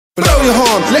the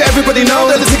horn, let everybody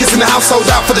know that the tickets in the house sold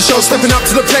out for the show. Stepping up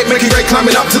to the plate, making great,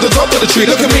 climbing up to the top of the tree.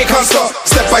 Look at me, can't stop,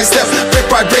 step by step, brick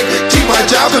by brick. Keep my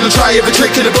job, gonna try every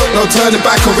trick in the book. No turning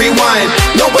back or rewind,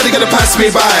 nobody gonna pass me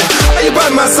by. Are you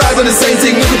by my side on the same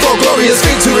thing, looking for glorious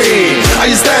victory? Are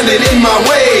you standing in my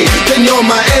way? Then you're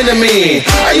my enemy.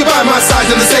 Are you by my side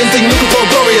on the same thing, looking for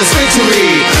glorious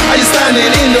victory? Are you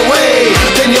standing in the way?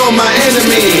 Then you're my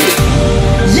enemy.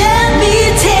 Let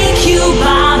me take you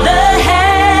by the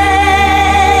hand.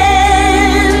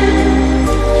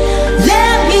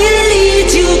 Let me lead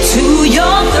you to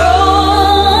your throne.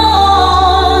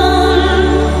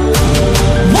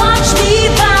 Watch me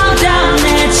bow down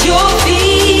at your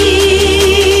feet.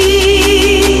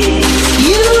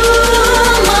 You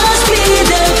must be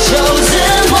the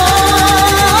chosen one.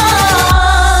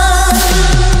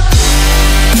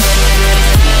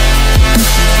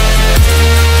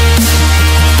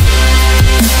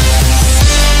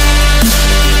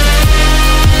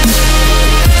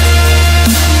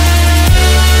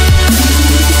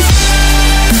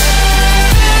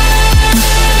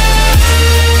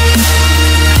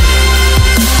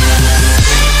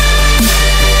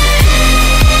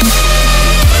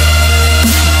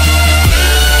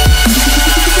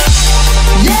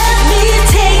 Let me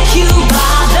take you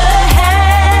by the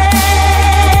hand.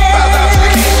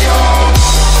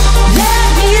 Let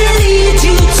me lead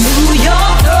you to your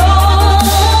throne.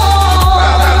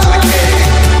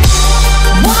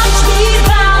 Watch me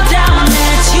bow down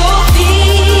at your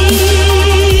feet.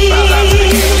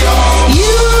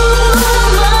 You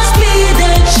must be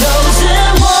the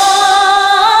chosen one.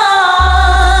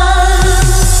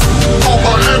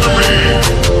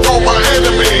 You're my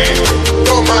enemy,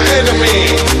 you're my enemy,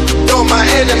 you're my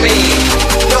enemy,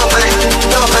 you're my enemy.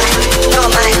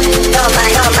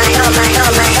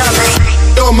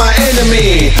 You're my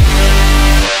enemy.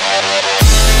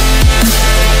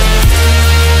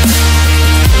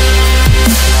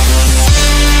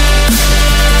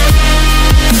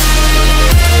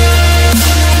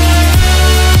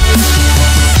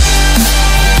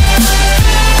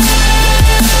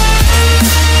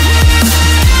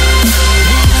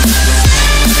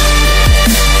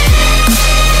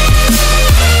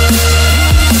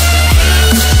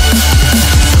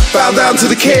 Bow down to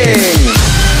the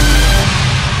king.